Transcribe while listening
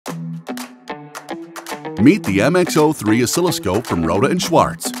Meet the MXO3 oscilloscope from Rohde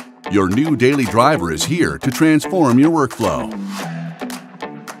Schwarz. Your new daily driver is here to transform your workflow.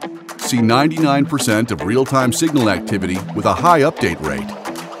 See 99% of real-time signal activity with a high update rate.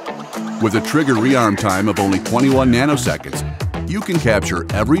 With a trigger rearm time of only 21 nanoseconds, you can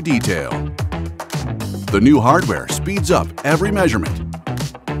capture every detail. The new hardware speeds up every measurement.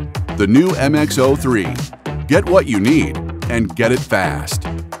 The new MXO3. Get what you need and get it fast.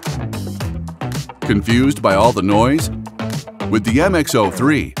 Confused by all the noise? With the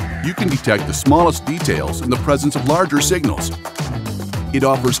MXO3, you can detect the smallest details in the presence of larger signals. It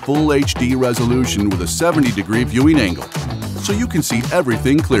offers full HD resolution with a 70-degree viewing angle, so you can see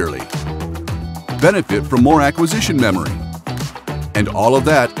everything clearly. Benefit from more acquisition memory. And all of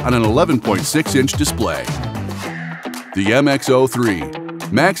that on an 11.6-inch display. The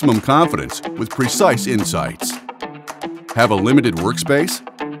MXO3. Maximum confidence with precise insights. Have a limited workspace?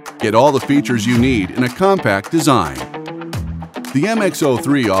 Get all the features you need in a compact design. The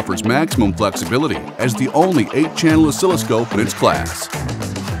MXO3 offers maximum flexibility as the only 8-channel oscilloscope in its class.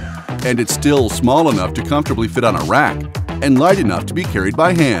 And it's still small enough to comfortably fit on a rack and light enough to be carried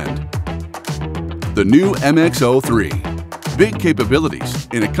by hand. The new MXO3. Big capabilities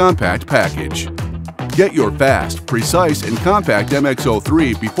in a compact package. Get your fast, precise, and compact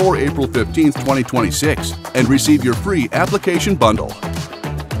MXO3 before April 15, 2026 and receive your free application bundle.